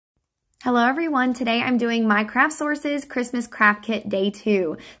Hello everyone, today I'm doing my Craft Sources Christmas Craft Kit Day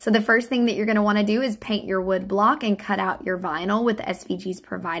 2. So the first thing that you're going to want to do is paint your wood block and cut out your vinyl with the SVGs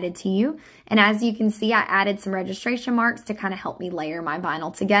provided to you. And as you can see, I added some registration marks to kind of help me layer my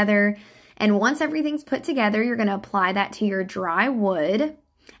vinyl together. And once everything's put together, you're going to apply that to your dry wood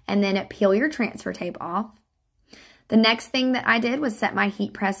and then peel your transfer tape off. The next thing that I did was set my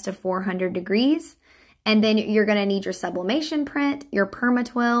heat press to 400 degrees. And then you're going to need your sublimation print, your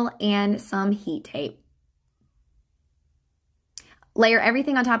Perma-Twill, and some heat tape. Layer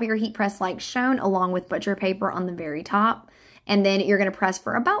everything on top of your heat press like shown, along with butcher paper on the very top. And then you're going to press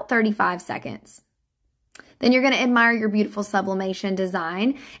for about 35 seconds. Then you're going to admire your beautiful sublimation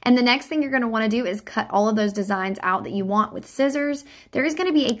design. And the next thing you're going to want to do is cut all of those designs out that you want with scissors. There is going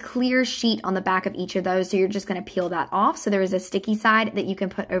to be a clear sheet on the back of each of those, so you're just going to peel that off. So there is a sticky side that you can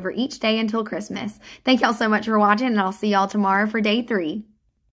put over each day until Christmas. Thank y'all so much for watching, and I'll see y'all tomorrow for day 3.